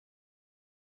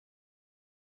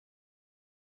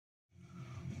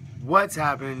What's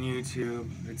happening, YouTube?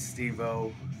 It's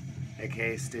Steve-O,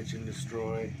 aka Stitch and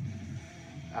Destroy.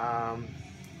 Um,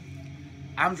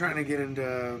 I'm trying to get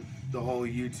into the whole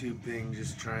YouTube thing,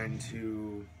 just trying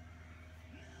to,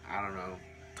 I don't know,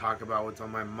 talk about what's on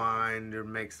my mind or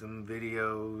make some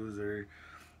videos or,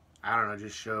 I don't know,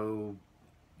 just show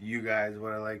you guys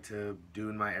what I like to do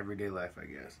in my everyday life, I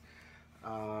guess.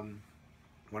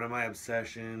 One of my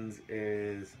obsessions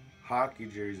is hockey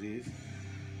jerseys.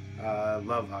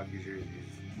 Love hockey jerseys.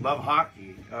 Love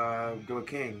hockey. Go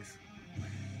Kings.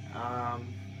 I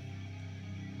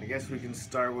guess we can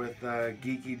start with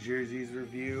Geeky Jerseys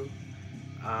review.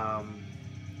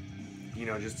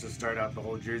 Just to start out the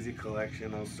whole jersey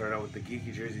collection, I'll start out with the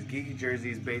Geeky Jerseys. Geeky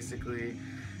Jerseys basically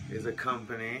is a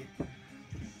company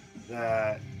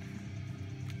that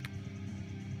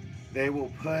they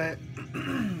will put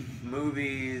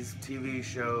movies, TV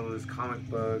shows, comic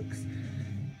books,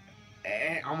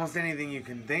 almost anything you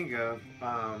can think of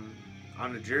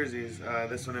on the jerseys.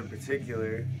 This one in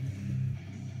particular,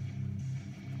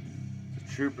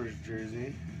 it's a Troopers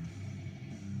jersey.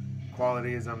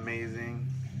 Quality is amazing.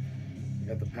 You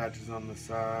got the patches on the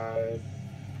side.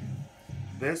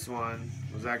 This one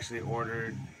was actually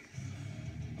ordered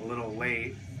a little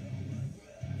late,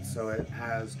 so it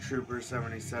has Trooper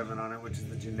 77 on it, which is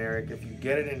the generic. If you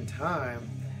get it in time,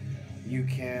 you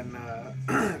can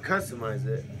customize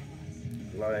it,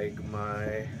 like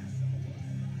my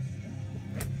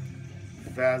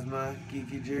Phasma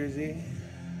Geeky jersey.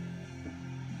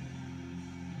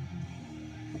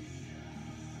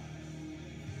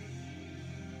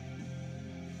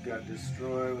 Got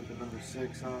Destroy with the number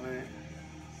 6 on it,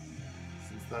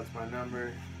 since that's my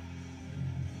number.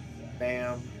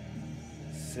 Bam.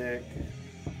 Sick.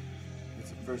 Get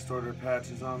some first order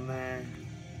patches on there.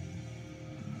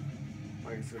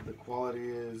 Like I said, the quality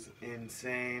is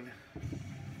insane.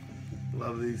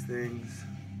 Love these things.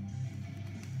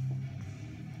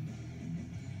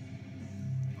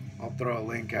 I'll throw a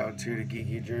link out too to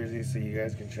Geeky Jerseys so you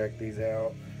guys can check these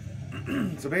out.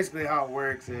 So basically how it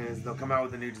works is they'll come out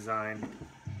with a new design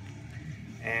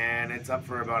and it's up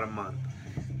for about a month.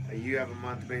 You have a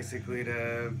month basically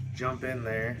to jump in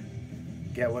there,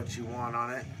 get what you want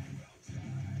on it,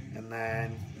 and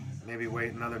then maybe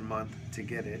wait another month to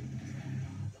get it.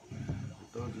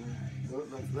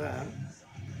 That's that.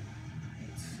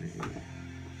 Let's see.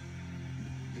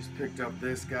 Just picked up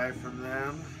this guy from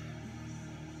them.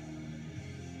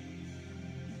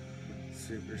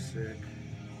 Super sick.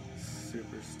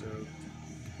 Super stoked.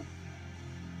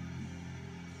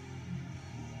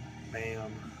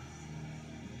 Bam.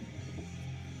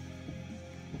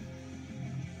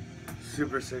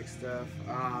 Super sick stuff.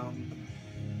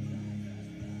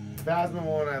 Phasma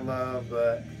one I love,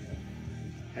 but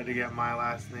had to get my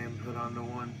last name put onto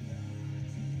one.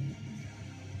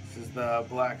 This is the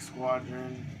Black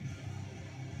Squadron.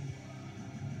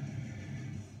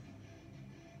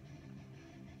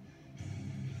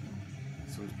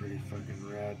 This one's pretty fucking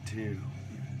rad too.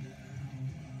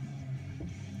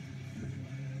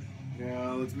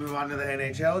 Now let's move on to the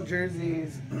NHL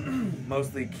jerseys.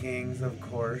 Mostly Kings, of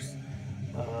course.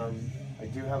 I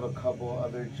do have a couple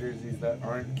other jerseys that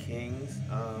aren't Kings.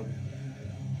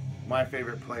 My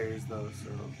favorite players though,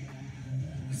 so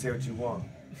say what you want.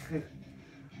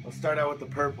 I'll start out with the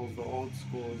purples, the old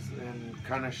schools, and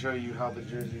kind of show you how the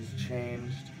jerseys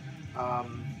changed.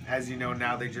 As you know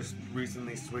now, they just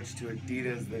recently switched to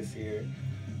Adidas this year.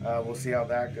 We'll see how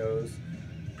that goes.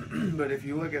 But if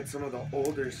you look at some of the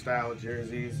older style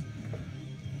jerseys,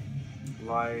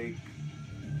 like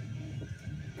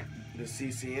the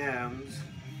CCMs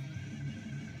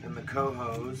and the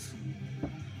Cohos,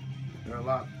 they're a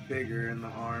lot bigger in the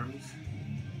arms.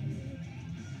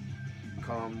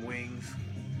 Call them wings,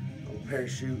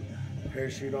 parachute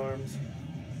arms.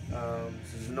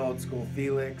 This is an old school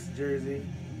Felix jersey.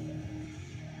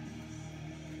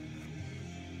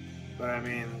 But I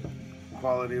mean,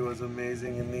 quality was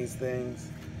amazing in these things.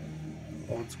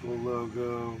 Old school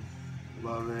logo,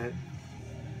 love it.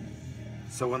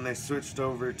 So when they switched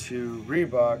over to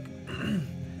Reebok,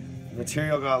 the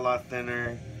material got a lot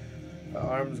thinner, the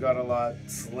arms got a lot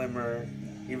slimmer,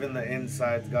 even the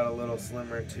insides got a little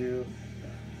slimmer too.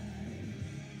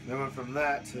 Then went from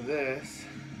that to this.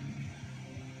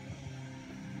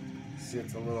 See,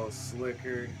 it's a little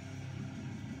slicker.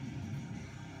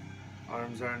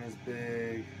 Arms aren't as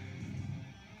big.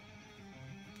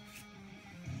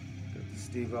 Got the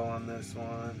Steve-O on this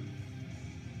one.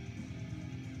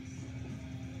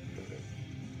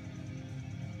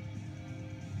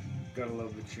 Gotta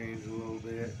love the change a little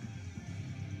bit.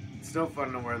 It's still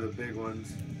fun to wear the big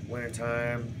ones.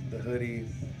 Wintertime, the hoodie.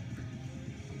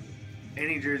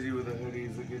 Any jersey with a hoodie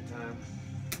is a good time.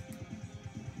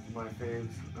 My faves.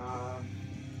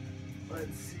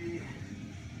 Let's see.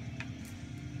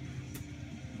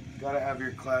 Gotta have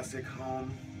your classic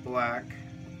home black.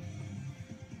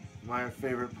 My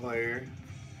favorite player,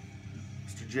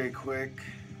 Mr. Jay Quick,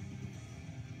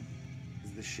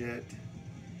 is the shit.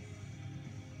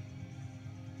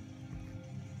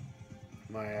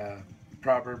 My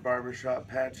proper barbershop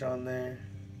patch on there.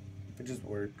 It just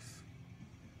works.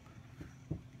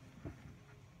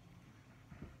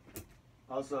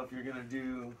 Also, if you're gonna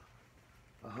do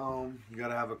a home, you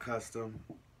gotta have a custom.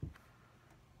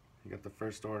 You got the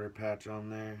first order patch on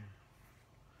there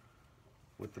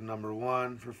with the number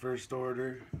 1 for first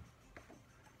order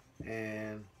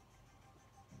and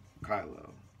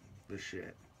Kylo, the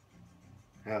shit.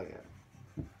 Hell yeah.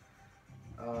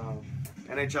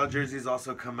 NHL jerseys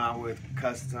also come out with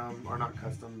custom, or not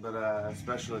custom, but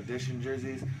special edition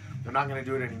jerseys. They're not going to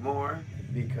do it anymore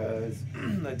because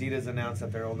Adidas announced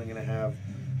that they're only going to have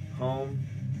home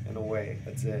and away.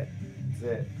 That's it. That's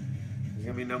it. There's going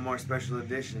to be no more special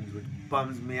editions, which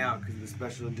bums me out because the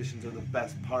special editions are the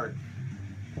best part.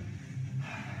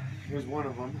 Here's one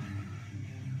of them.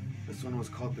 This one was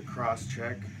called the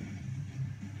Cross-Check.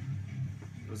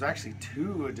 There was actually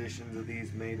 2 editions of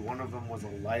these made. One of them was a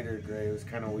lighter gray. It was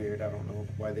kind of weird. I don't know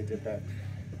why they did that.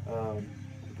 The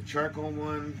charcoal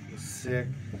one was sick.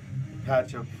 The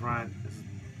patch up front is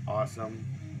awesome.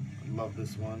 I love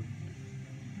this one.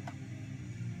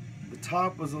 The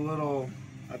top was a little,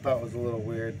 I thought it was a little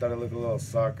weird. Thought it looked a little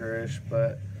soccer-ish,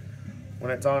 but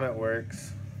when it's on, it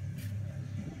works.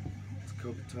 It's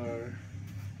Kopitar.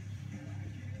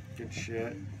 Good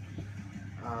shit.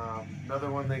 Another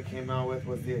one they came out with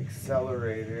was the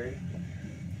Accelerator,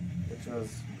 which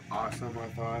was awesome, I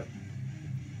thought.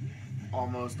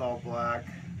 Almost all black.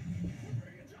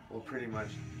 Well, pretty much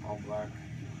all black.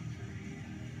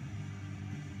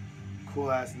 Cool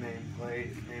ass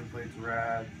nameplate. Nameplate's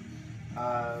rad.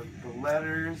 The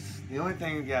letters. The only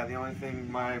thing that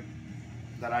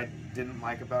I didn't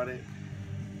like about it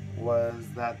was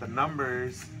that the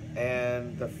numbers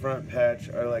and the front patch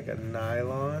are like a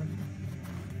nylon.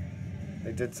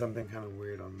 They did something kind of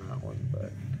weird on that one,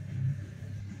 but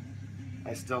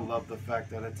I still love the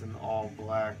fact that it's an all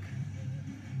black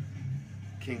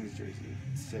Kings jersey.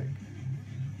 It's sick.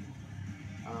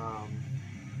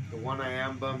 The one I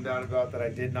am bummed out about that I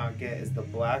did not get is the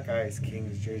Black Ice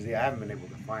Kings jersey. I haven't been able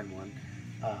to find one,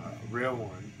 real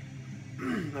one.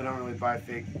 I don't really buy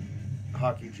fake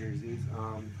hockey jerseys.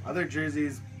 Other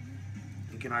jerseys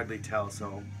you can hardly tell,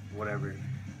 so whatever.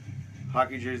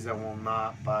 Hockey jerseys I will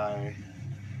not buy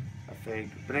a fake.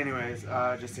 But anyways,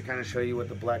 just to kind of show you what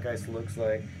the Black Ice looks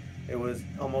like, it was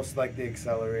almost like the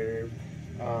Accelerator,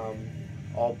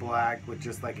 all black with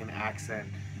just like an accent.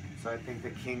 So I think the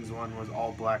Kings one was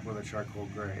all black with a charcoal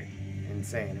gray.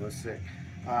 Insane, it was sick.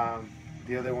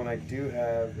 The other one I do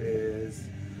have is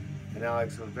an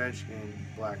Alex Ovechkin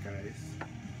Black Ice.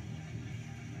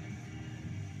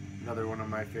 Another one of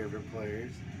my favorite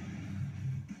players.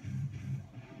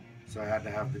 So I had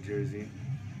to have the jersey.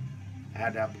 I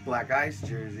had to have the Black Ice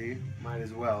jersey, might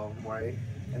as well, right?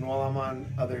 And while I'm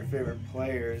on other favorite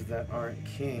players that aren't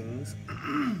Kings,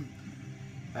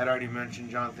 I'd already mentioned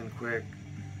Jonathan Quick.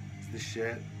 It's the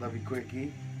shit. Love you,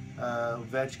 Quickie.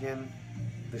 Ovechkin,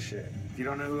 the shit. If you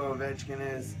don't know who Ovechkin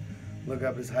is, look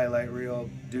up his highlight reel.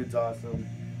 Dude's awesome.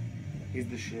 He's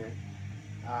the shit.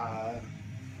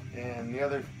 And the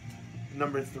other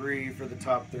number 3 for the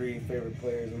top 3 favorite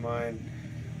players of mine,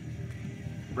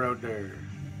 Brodeur.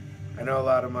 I know a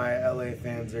lot of my LA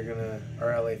fans a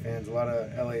lot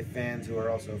of LA fans who are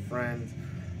also friends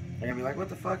are gonna be like, what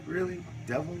the fuck, really?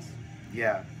 Devils?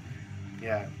 Yeah,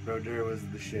 Brodeur was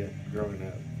the shit growing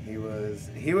up. He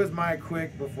was my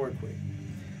Quick before Quick,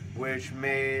 which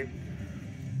made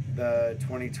the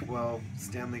 2012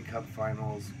 Stanley Cup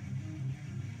Finals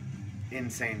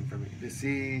insane for me. To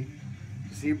see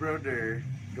Brodeur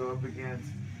go up against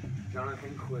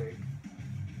Jonathan Quick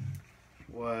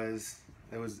was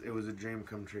a dream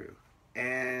come true.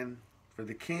 And for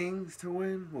the Kings to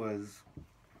win was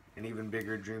an even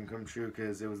bigger dream come true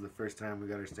because it was the first time we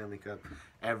got our Stanley Cup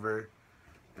ever.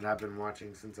 And I've been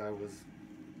watching since I was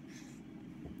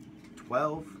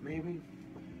 12, maybe?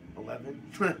 11?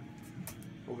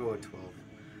 We'll go with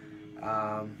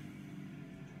 12.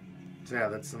 So yeah,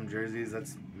 that's some jerseys.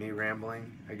 That's me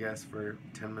rambling, I guess, for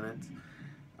 10 minutes.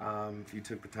 If you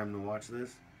took the time to watch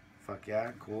this, fuck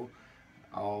yeah, cool.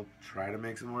 I'll try to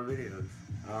make some more videos.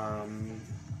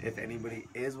 If anybody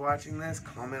is watching this,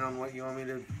 comment on what you want me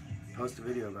to post a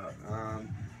video about.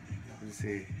 Let's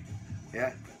see.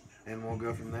 Yeah, and we'll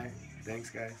go from there. Thanks,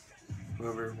 guys.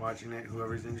 whoever watching it,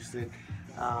 whoever's interested.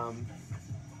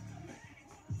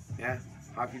 Yeah,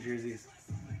 hockey jerseys.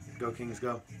 Go Kings,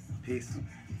 go. Peace.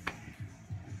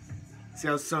 See,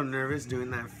 I was so nervous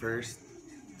doing that first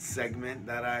segment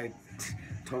that I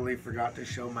totally forgot to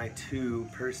show my 2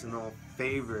 personal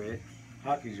favorite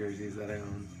hockey jerseys that I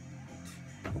own.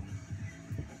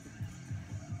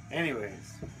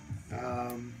 Anyways,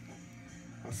 I'll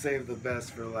save the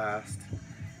best for last.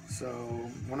 So,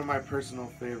 one of my personal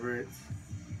favorites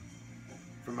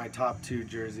for my top 2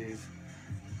 jerseys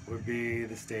would be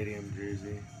the stadium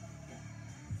jersey.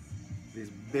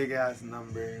 These big ass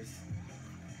numbers.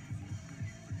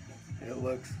 It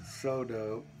looks so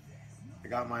dope. I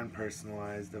got mine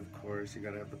personalized, of course. You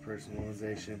gotta have the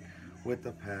personalization with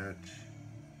the patch.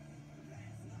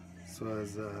 This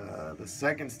was the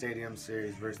second Stadium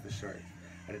Series versus the Sharks.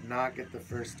 I did not get the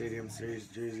first Stadium Series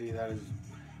jersey. That is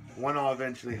one I'll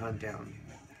eventually hunt down.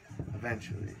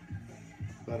 Eventually.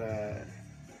 But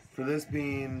for this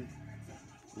being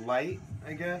light,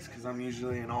 I guess, because I'm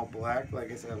usually in all black.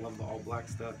 Like I said, I love the all black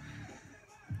stuff.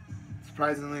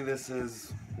 Surprisingly, this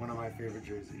is one of my favorite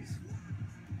jerseys.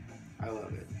 I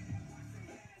love it.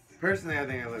 Personally, I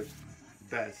think it looks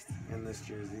best in this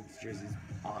jersey. This jersey's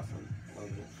awesome. Love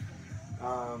it.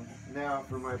 Now,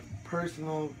 for my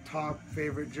personal top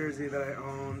favorite jersey that I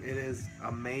own, it is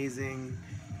amazing.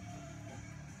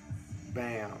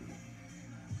 Bam.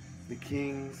 The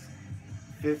Kings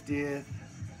 50th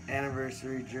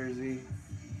anniversary jersey.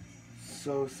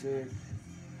 So sick.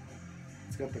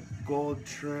 It's got the gold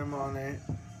trim on it.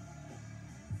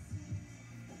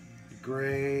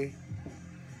 Gray.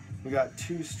 We got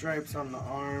 2 stripes on the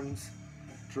arms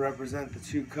to represent the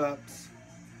 2 cups.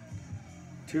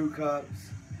 2 cups.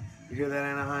 You hear that,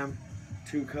 Anaheim?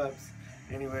 2 cups.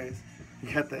 Anyways,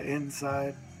 you got the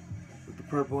inside with the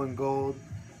purple and gold.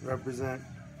 Represent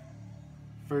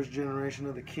first generation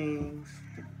of the Kings.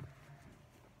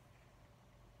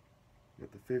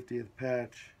 Got the 50th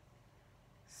patch.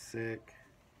 Sick.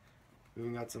 We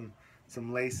even got some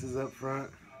laces up front.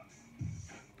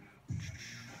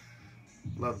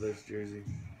 Love this jersey.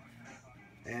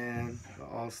 And the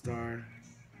All-Star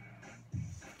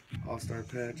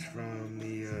patch from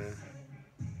the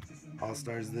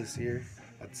All-Stars this year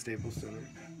at the Staples Center.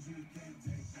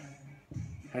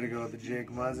 Had to go with the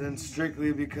Jake Muzzin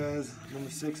strictly because number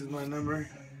 6 is my number.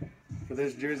 For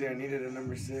this jersey, I needed a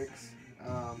number 6.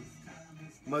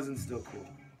 Muzzin's still cool,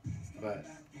 but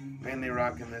mainly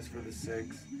rocking this for the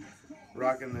 6.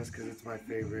 Rocking this because it's my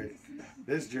favorite.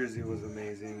 This jersey was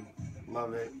amazing.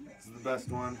 Love it. This is the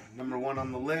best one. Number 1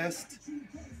 on the list.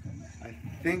 I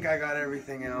think I got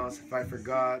everything else. If I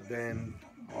forgot, then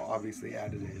I'll obviously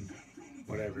add it in.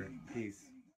 Whatever. Peace.